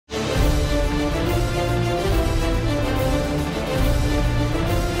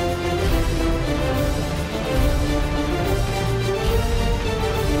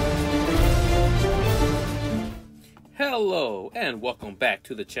and welcome back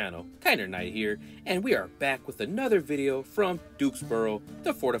to the channel. Kinder Knight here, and we are back with another video from Dukesbrough,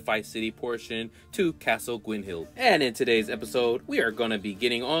 the fortified city portion, to Castle Gwynhild. And in today's episode, we are going to be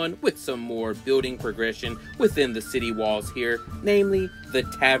getting on with some more building progression within the city walls here, namely the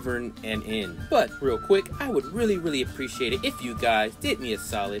Tavern and Inn. But real quick, I would really appreciate it if you guys did me a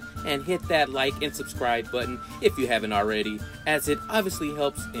solid and hit that like and subscribe button if you haven't already, as it obviously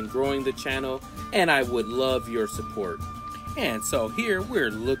helps in growing the channel, and I would love your support. And so here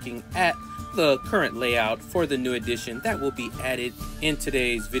we're looking at the current layout for the new addition that will be added in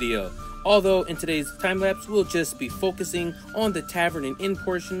today's video. Although in today's time-lapse we'll just be focusing on the Tavern and Inn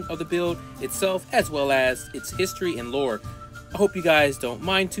portion of the build itself, as well as its history and lore. I hope you guys don't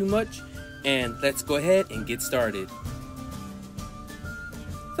mind too much, and let's go ahead and get started.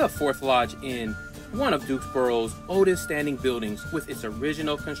 The Fourth Lodge Inn, one of Dukesborough's oldest standing buildings, with its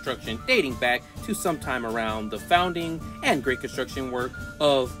original construction dating back to sometime around the founding and great construction work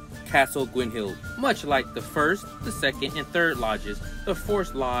of Castle Gwynhild. Much like the first, the second, and third lodges, the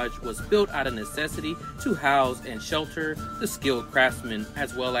fourth lodge was built out of necessity to house and shelter the skilled craftsmen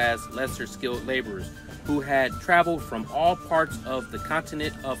as well as lesser skilled laborers who had traveled from all parts of the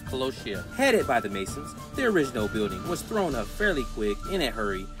continent of Colossia. Headed by the Masons, the original building was thrown up fairly quick in a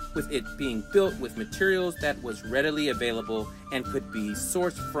hurry, with it being built with materials that was readily available and could be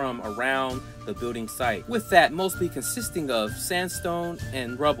sourced from around the building site, with that mostly consisting of sandstone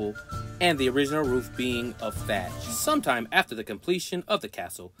and rubble, and the original roof being of thatch. Sometime after the completion of the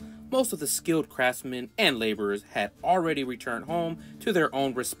castle, most of the skilled craftsmen and laborers had already returned home to their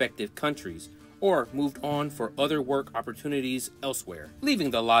own respective countries, or moved on for other work opportunities elsewhere,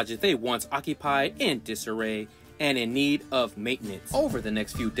 leaving the lodges they once occupied in disarray and in need of maintenance. Over the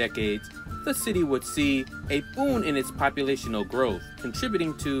next few decades, the city would see a boon in its populational growth,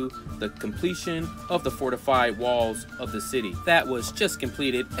 contributing to the completion of the fortified walls of the city that was just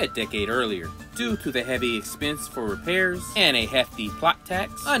completed a decade earlier. Due to the heavy expense for repairs and a hefty plot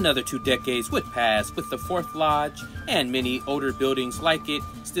tax, another 2 decades would pass with the Fourth Lodge and many older buildings like it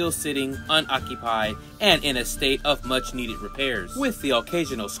still sitting unoccupied and in a state of much needed repairs, with the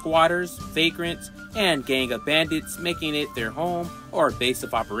occasional squatters, vagrants, and gang of bandits making it their home or base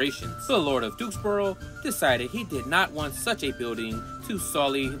of operations. The Lord of Dukesbrough decided he did not want such a building to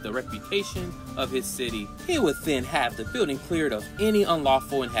sully the reputation of his city. He would then have the building cleared of any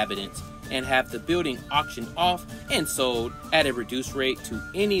unlawful inhabitants and have the building auctioned off and sold at a reduced rate to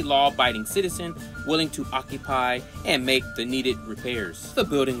any law-abiding citizen willing to occupy and make the needed repairs. The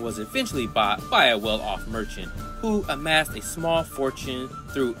building was eventually bought by a well-off merchant who amassed a small fortune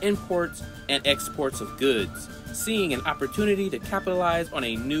through imports and exports of goods, seeing an opportunity to capitalize on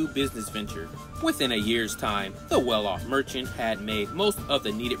a new business venture. Within a year's time, the well-off merchant had made most of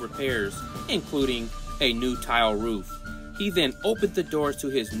the needed repairs, including a new tile roof. He then opened the doors to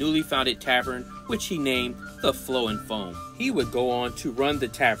his newly founded tavern, which he named the Flow and Foam. He would go on to run the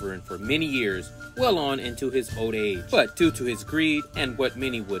tavern for many years, well on into his old age. But due to his greed and what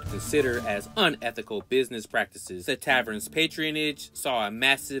many would consider as unethical business practices, the tavern's patronage saw a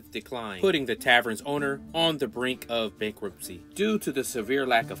massive decline, putting the tavern's owner on the brink of bankruptcy. Due to the severe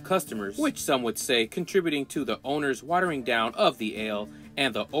lack of customers, which some would say contributing to the owner's watering down of the ale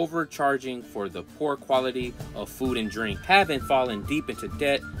and the overcharging for the poor quality of food and drink. Having fallen deep into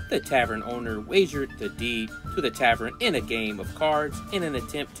debt, the tavern owner wagered the deed to the tavern in a game of cards in an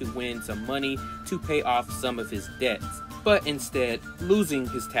attempt to win some money to pay off some of his debts, but instead losing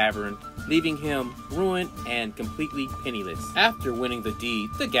his tavern, leaving him ruined and completely penniless. After winning the deed,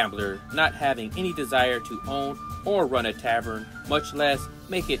 the gambler, not having any desire to own or run a tavern, much less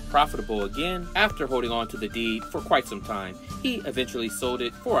make it profitable again, after holding on to the deed for quite some time, he eventually sold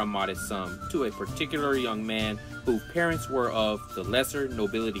it for a modest sum to a particular young man whose parents were of the lesser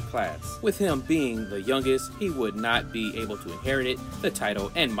nobility class. With him being the youngest, he would not be able to inherit it, the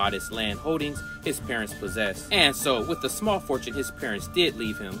title and modest land holdings his parents possessed. And so, with the small fortune his parents did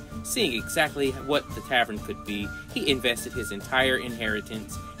leave him, seeing exactly what the tavern could be, he invested his entire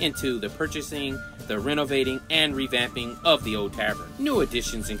inheritance into the purchasing, the renovating, and revamping of the old tavern. New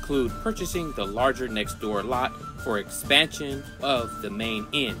additions include purchasing the larger next door lot for expansion of the main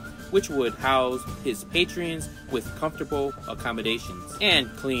inn, which would house his patrons with comfortable accommodations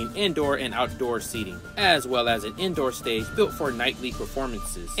and clean indoor and outdoor seating, as well as an indoor stage built for nightly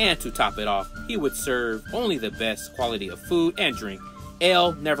performances. And to top it off, he would serve only the best quality of food and drink,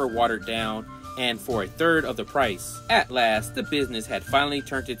 ale never watered down, and for a third of the price. At last, the business had finally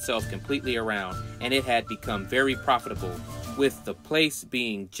turned itself completely around, and it had become very profitable, with the place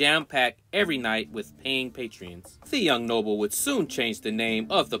being jam-packed every night with paying patrons. The young noble would soon change the name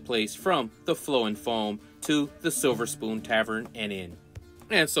of the place from the Flow and Foam to the Silver Spoon Tavern and Inn.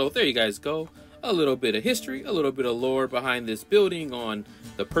 And so there you guys go. A little bit of history, a little bit of lore behind this building on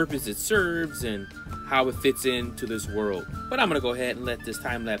the purpose it serves and how it fits into this world. But I'm going to go ahead and let this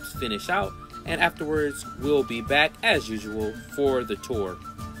time lapse finish out, and afterwards we'll be back as usual for the tour.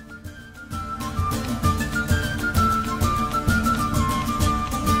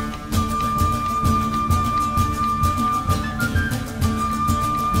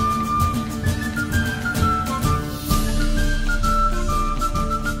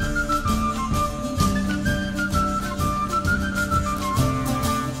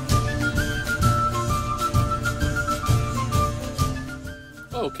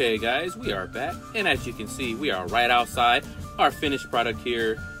 Okay guys, we are back, and as you can see, we are right outside our finished product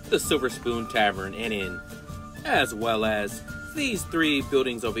here, the Silver Spoon Tavern and Inn, as well as these 3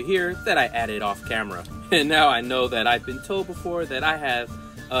 buildings over here that I added off camera. And now I know that I've been told before that I have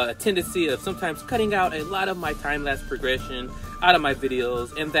a tendency of sometimes cutting out a lot of my time-lapse progression out of my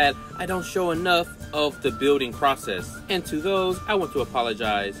videos, and that I don't show enough of the building process. And to those, I want to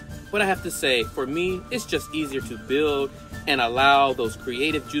apologize. What I have to say, for me, it's just easier to build and allow those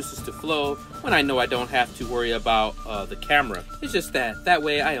creative juices to flow when I know I don't have to worry about the camera. It's just that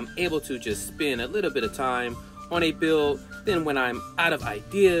way I am able to just spend a little bit of time on a build. Then when I'm out of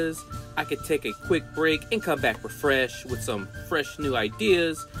ideas, I could take a quick break and come back refreshed with some fresh new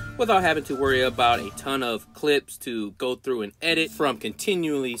ideas without having to worry about a ton of clips to go through and edit from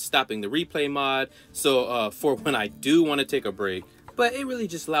continually stopping the replay mod. So for when I do want to take a break, but it really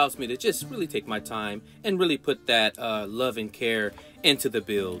just allows me to just really take my time and really put that love and care into the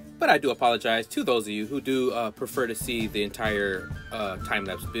build. But I do apologize to those of you who do prefer to see the entire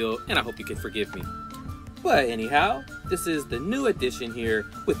time-lapse build, and I hope you can forgive me. But anyhow, this is the new addition here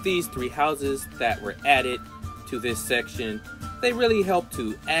with these 3 houses that were added to this section. They really help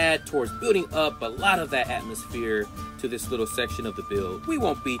to add towards building up a lot of that atmosphere to this little section of the build. We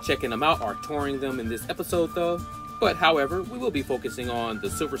won't be checking them out or touring them in this episode though. But however, we will be focusing on the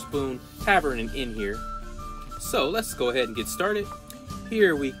Silver Spoon Tavern and Inn here. So let's go ahead and get started.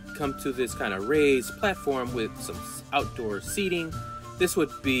 Here we come to this kind of raised platform with some outdoor seating. This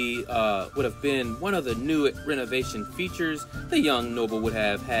would have been one of the new renovation features the young noble would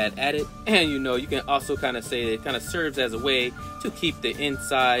have had added. And you can also kind of say it kind of serves as a way to keep the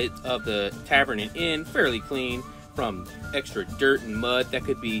inside of the tavern and inn fairly clean from extra dirt and mud that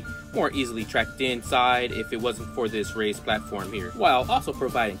could be more easily tracked inside if it wasn't for this raised platform here, while also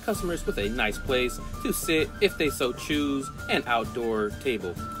providing customers with a nice place to sit if they so choose, an outdoor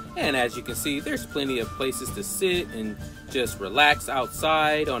table. And as you can see, there's plenty of places to sit and just relax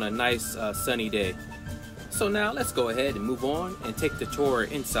outside on a nice sunny day. So now let's go ahead and move on and take the tour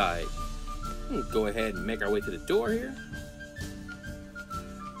inside. Go ahead and make our way to the door here.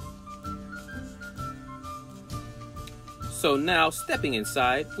 So now, stepping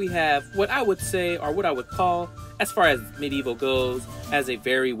inside, we have what I would say, or what I would call, as far as medieval goes, as a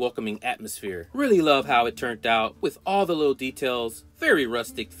very welcoming atmosphere. Really love how it turned out, with all the little details, very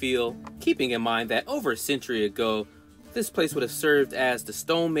rustic feel, keeping in mind that over a century ago, this place would have served as the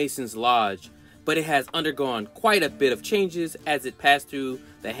stonemason's lodge, but it has undergone quite a bit of changes as it passed through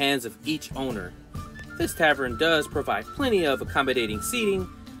the hands of each owner. This tavern does provide plenty of accommodating seating,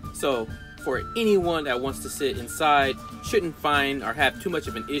 so for anyone that wants to sit inside, shouldn't find or have too much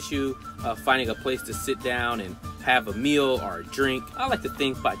of an issue finding a place to sit down and have a meal or a drink. I like to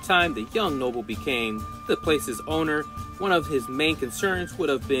think by the time the young noble became the place's owner, one of his main concerns would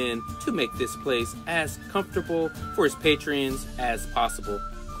have been to make this place as comfortable for his patrons as possible.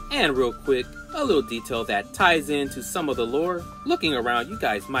 And real quick, a little detail that ties into some of the lore. Looking around, you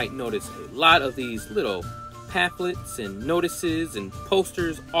guys might notice a lot of these little pamphlets and notices and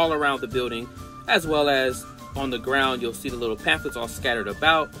posters all around the building, as well as on the ground. You'll see the little pamphlets all scattered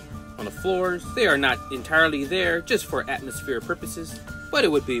about on the floors. They are not entirely there just for atmosphere purposes, but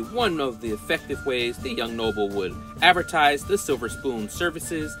it would be one of the effective ways the young noble would advertise the Silver Spoon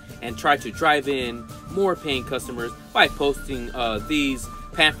services and try to drive in more paying customers by posting these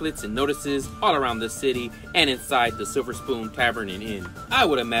pamphlets and notices all around the city and inside the Silver Spoon Tavern and Inn. I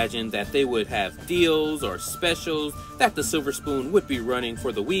would imagine that they would have deals or specials that the Silver Spoon would be running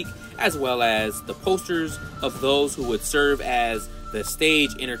for the week, as well as the posters of those who would serve as the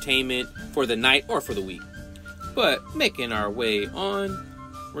stage entertainment for the night or for the week. But making our way on,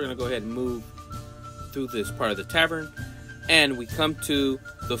 we're gonna go ahead and move through this part of the tavern, and we come to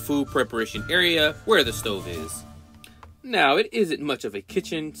the food preparation area where the stove is. Now, it isn't much of a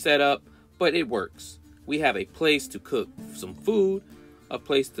kitchen setup, but it works. We have a place to cook some food, a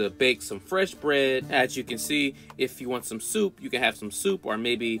place to bake some fresh bread. As you can see, if you want some soup, you can have some soup or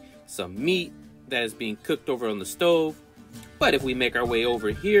maybe some meat that is being cooked over on the stove. But if we make our way over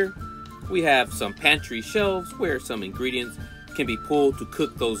here, we have some pantry shelves where some ingredients can be pulled to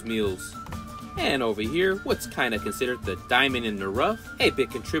cook those meals. And over here, what's kind of considered the diamond in the rough, a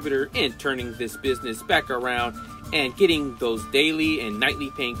big contributor in turning this business back around and getting those daily and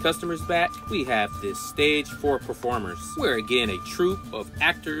nightly paying customers back, we have this stage for performers, where again a troupe of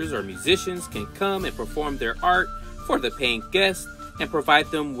actors or musicians can come and perform their art for the paying guests and provide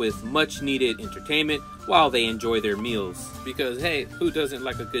them with much needed entertainment while they enjoy their meals. Because hey, who doesn't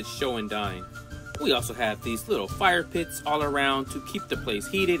like a good show and dine? We also have these little fire pits all around to keep the place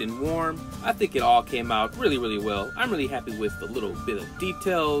heated and warm. I think it all came out really well. I'm really happy with the little bit of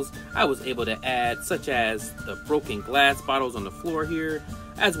details I was able to add, such as the broken glass bottles on the floor here,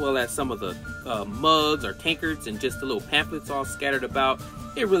 as well as some of the mugs or tankards and just the little pamphlets all scattered about.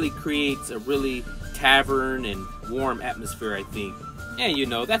 It really creates a really tavern and warm atmosphere, I think. And you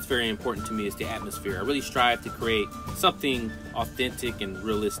know, that's very important to me, is the atmosphere. I really strive to create something authentic and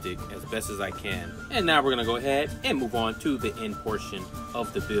realistic as best as I can. And now we're gonna go ahead and move on to the end portion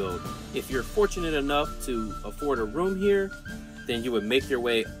of the build. If you're fortunate enough to afford a room here, then you would make your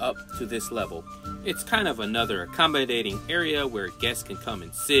way up to this level. It's kind of another accommodating area where guests can come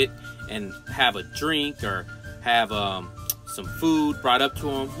and sit and have a drink or have some food brought up to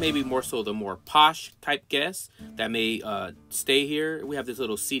them, maybe more so the more posh type guests that may stay here. We have this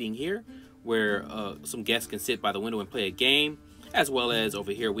little seating here where some guests can sit by the window and play a game, as well as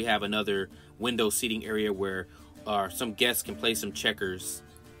over here we have another window seating area where some guests can play some checkers.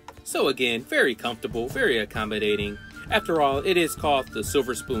 So again, very comfortable, very accommodating. After all, it is called the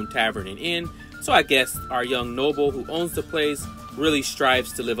Silver Spoon Tavern and Inn, so I guess our young noble who owns the place really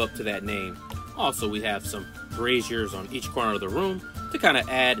strives to live up to that name. Also, we have some braziers on each corner of the room to kind of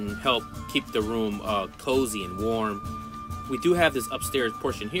add and help keep the room cozy and warm. We do have this upstairs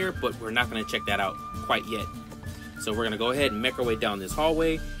portion here, but we're not going to check that out quite yet. So we're going to go ahead and make our way down this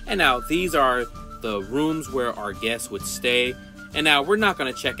hallway. And now these are the rooms where our guests would stay. And now we're not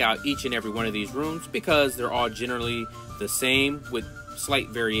going to check out each and every one of these rooms because they're all generally the same with slight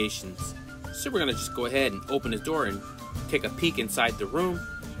variations. So we're going to just go ahead and open this door and take a peek inside the room.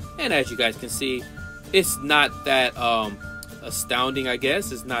 And as you guys can see, it's not that astounding, I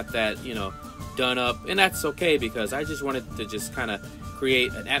guess. It's not that, you know, done up. And that's okay, because I just wanted to just kind of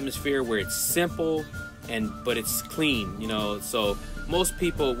create an atmosphere where it's simple but it's clean, you know. So most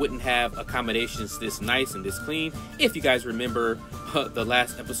people wouldn't have accommodations this nice and this clean. If you guys remember the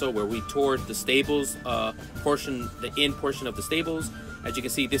last episode where we toured the stables portion, the end portion of the stables, as you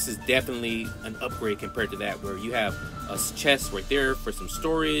can see, this is definitely an upgrade compared to that, where you have a chest right there for some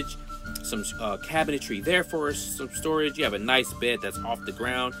storage, some cabinetry there for some storage. You have a nice bed that's off the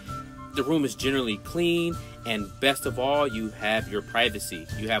ground. The room is generally clean, and best of all, you have your privacy.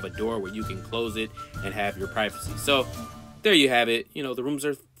 You have a door where you can close it and have your privacy. So there you have it. You know, the rooms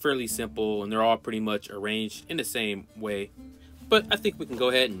are fairly simple and they're all pretty much arranged in the same way. But I think we can go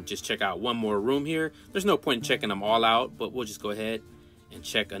ahead and just check out one more room here. There's no point in checking them all out, but we'll just go ahead and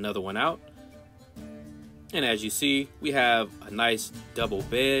check another one out. And as you see, we have a nice double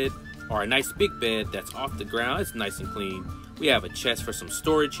bed, or a nice big bed that's off the ground. It's nice and clean. We have a chest for some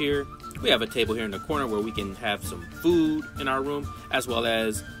storage here. We have a table here in the corner where we can have some food in our room, as well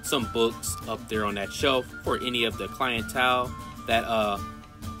as some books up there on that shelf for any of the clientele that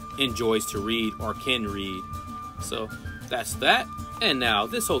enjoys to read or can read. So that's that. And now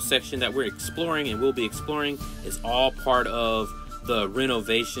this whole section that we're exploring and will be exploring is all part of the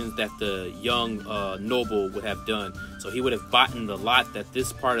renovations that the young noble would have done. So he would have bought in the lot that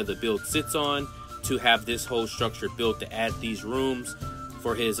this part of the build sits on to have this whole structure built to add these rooms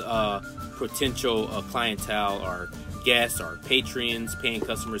for his potential clientele or guests or patrons, paying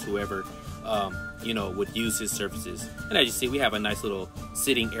customers, whoever you know, would use his services. And as you see, we have a nice little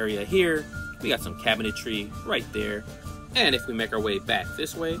sitting area here. We got some cabinetry right there. And if we make our way back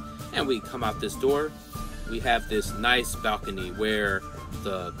this way and we come out this door, we have this nice balcony where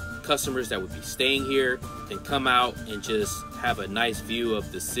the customers that would be staying here can come out and just have a nice view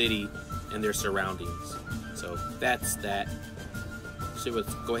of the city and their surroundings. So that's that. So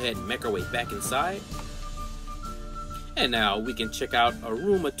let's go ahead and make our way back inside. And now we can check out a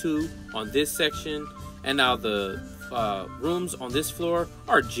room or two on this section. And now the rooms on this floor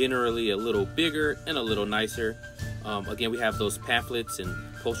are generally a little bigger and a little nicer. Again, we have those pamphlets and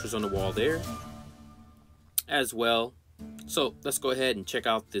posters on the wall there as well. So let's go ahead and check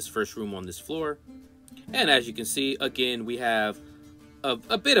out this first room on this floor. And as you can see, again, we have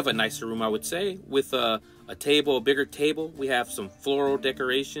a bit of a nicer room, I would say, with a table, a bigger table. We have some floral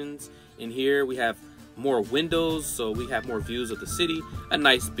decorations in here. We have more windows, so we have more views of the city. A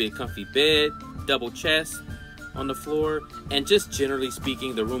nice big comfy bed. double chest on the floor, and just generally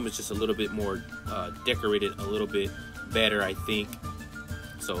speaking, the room is just a little bit more decorated, a little bit better, I think.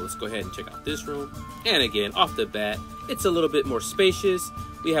 So let's go ahead and check out this room. And again, off the bat, it's a little bit more spacious.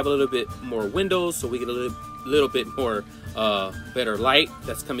 We have a little bit more windows, so we get a little bit more better light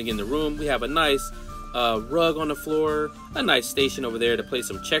that's coming in the room. We have a nice rug on the floor, a nice station over there to play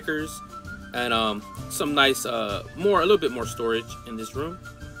some checkers, and some nice a little bit more storage in this room,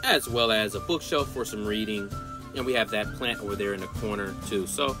 as well as a bookshelf for some reading. And we have that plant over there in the corner too.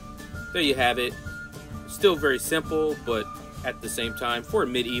 So there you have it. Still very simple, but at the same time, for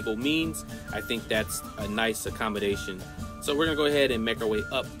medieval means, I think that's a nice accommodation. So we're gonna go ahead and make our way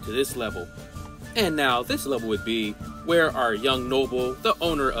up to this level. And now this level would be where our young noble, the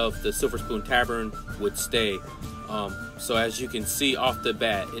owner of the Silver Spoon Tavern, would stay. So as you can see off the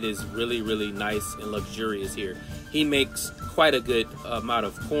bat, it is really, really nice and luxurious here. He makes quite a good amount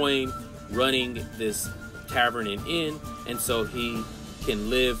of coin running this tavern and inn, and so he can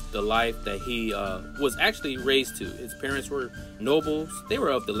live the life that he was actually raised to. His parents were nobles. They were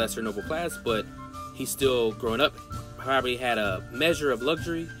of the lesser noble class, but he's still growing up, probably had a measure of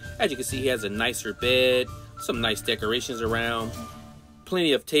luxury. As you can see, he has a nicer bed, some nice decorations around,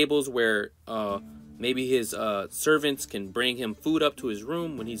 plenty of tables where maybe his servants can bring him food up to his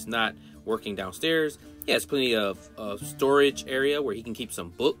room when he's not working downstairs. He has plenty of storage area where he can keep some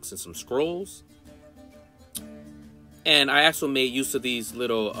books and some scrolls. And I also made use of these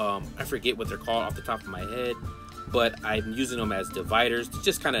little, I forget what they're called off the top of my head, but I'm using them as dividers to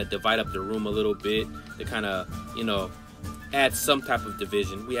just kind of divide up the room a little bit, to kind of, you know, add some type of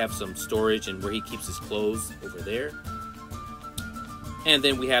division. We have some storage and where he keeps his clothes over there. And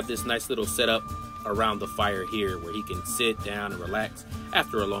then we have this nice little setup around the fire here where he can sit down and relax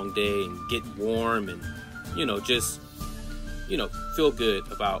after a long day and get warm and, you know, just, you know, feel good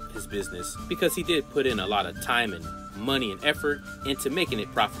about his business, because he did put in a lot of time and money and effort into making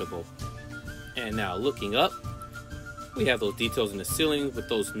it profitable. And now looking up, we have those details in the ceiling with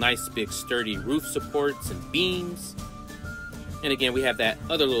those nice big sturdy roof supports and beams. And again, we have that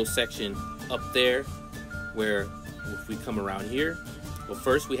other little section up there where if we come around here, well,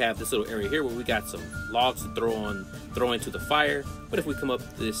 first we have this little area here where we got some logs to throw into the fire. But if we come up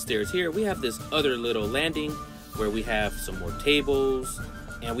the stairs here, we have this other little landing where we have some more tables,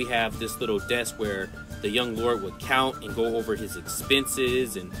 and we have this little desk where the young lord would count and go over his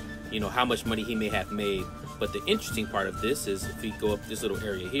expenses and, you know, how much money he may have made. But the interesting part of this is if we go up this little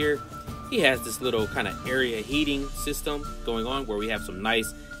area here, he has this little kind of area heating system going on where we have some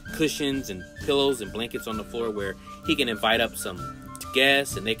nice cushions and pillows and blankets on the floor where he can invite up some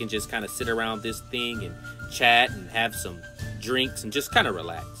guests and they can just kind of sit around this thing and chat and have some drinks and just kind of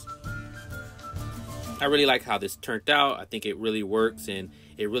relax. I really like how this turned out. I think it really works, and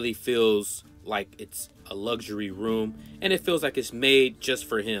it really feels like it's a luxury room, and it feels like it's made just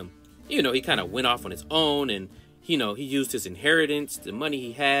for him. You know, he kind of went off on his own, and, you know, he used his inheritance, the money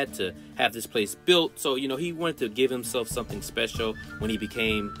he had, to have this place built. So, you know, he wanted to give himself something special when he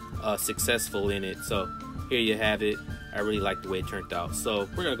became successful in it. So here you have it. I really like the way it turned out. So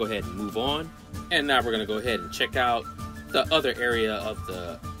we're going to go ahead and move on. And now we're going to go ahead and check out the other area of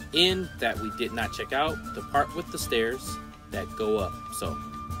the inn that we did not check out, the part with the stairs that go up. So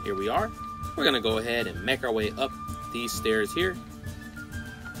here we are. We're going to go ahead and make our way up these stairs here.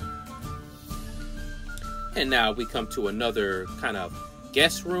 And now we come to another kind of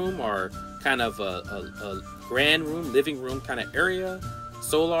guest room, or kind of a grand room, living room kind of area,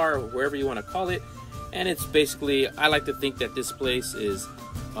 solar, or wherever you want to call it. And it's basically, I like to think that this place is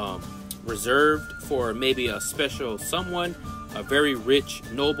reserved for maybe a special someone, a very rich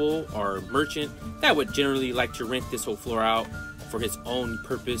noble or merchant that would generally like to rent this whole floor out for his own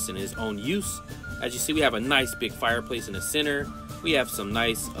purpose and his own use. As you see, we have a nice big fireplace in the center. We have some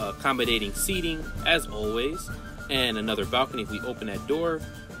nice accommodating seating, as always, and another balcony. If we open that door,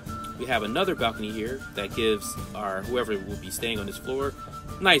 we have another balcony here that gives our whoever will be staying on this floor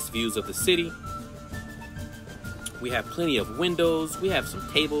nice views of the city. We have plenty of windows. We have some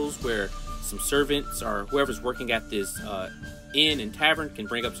tables where some servants or whoever's working at this inn and tavern can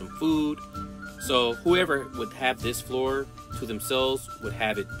bring up some food. So whoever would have this floor to themselves would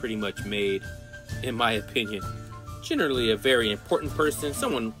have it pretty much made, in my opinion. Generally a very important person,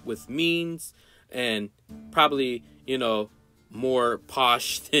 someone with means, and probably, you know, more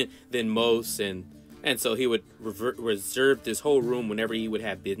posh than most, and so he would reserve this whole room whenever he would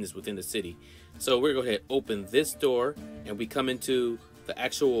have business within the city. So we're going to go ahead and open this door, and we come into the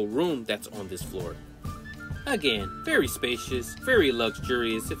actual room that's on this floor. Again, very spacious, very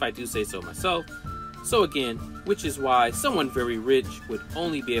luxurious, if I do say so myself. So again, which is why someone very rich would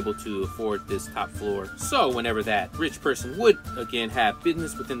only be able to afford this top floor. So whenever that rich person would again have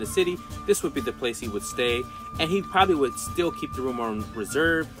business within the city, this would be the place he would stay, and he probably would still keep the room on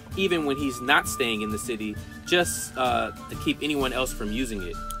reserve even when he's not staying in the city, just to keep anyone else from using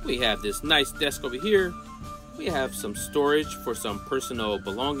it. We have this nice desk over here. We have some storage for some personal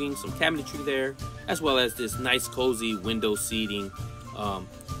belongings, some cabinetry there, as well as this nice cozy window seating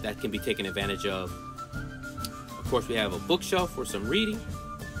that can be taken advantage of. Of course, we have a bookshelf for some reading,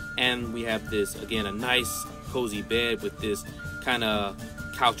 and we have this, again, a nice cozy bed with this kind of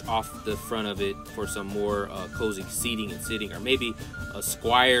couch off the front of it for some more cozy seating and sitting, or maybe a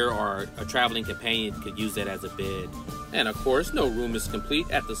squire or a traveling companion could use that as a bed. And of course, no room is complete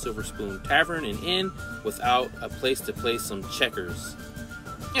at the Silver Spoon Tavern and Inn without a place to play some checkers.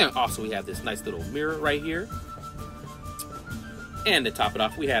 And also we have this nice little mirror right here. And to top it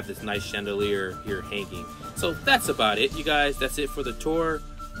off, we have this nice chandelier here hanging. So that's about it, you guys. That's it for the tour.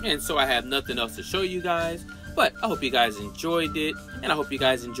 And so I have nothing else to show you guys. But I hope you guys enjoyed it. And I hope you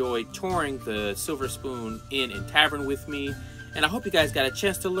guys enjoyed touring the Silver Spoon Inn and Tavern with me. And I hope you guys got a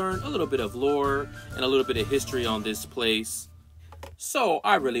chance to learn a little bit of lore and a little bit of history on this place. So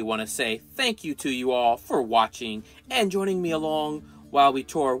I really want to say thank you to you all for watching and joining me along while we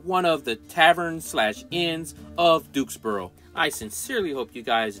tour one of the taverns/inns of Dukesbrough. I sincerely hope you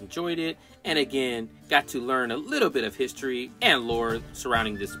guys enjoyed it, and again, got to learn a little bit of history and lore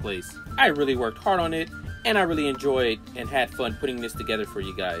surrounding this place. I really worked hard on it, and I really enjoyed and had fun putting this together for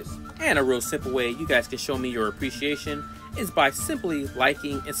you guys. And a real simple way you guys can show me your appreciation is by simply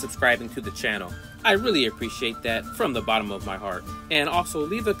liking and subscribing to the channel. I really appreciate that from the bottom of my heart. And also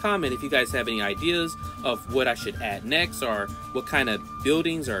leave a comment if you guys have any ideas of what I should add next, or what kind of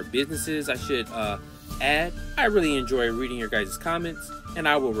buildings or businesses I should add. I really enjoy reading your guys' comments, and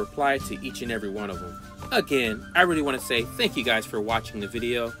I will reply to each and every one of them. Again, I really want to say thank you guys for watching the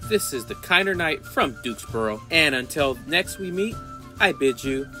video. This is the Kinder Knight from Dukesbrough, and until next we meet, I bid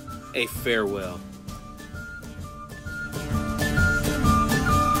you a farewell.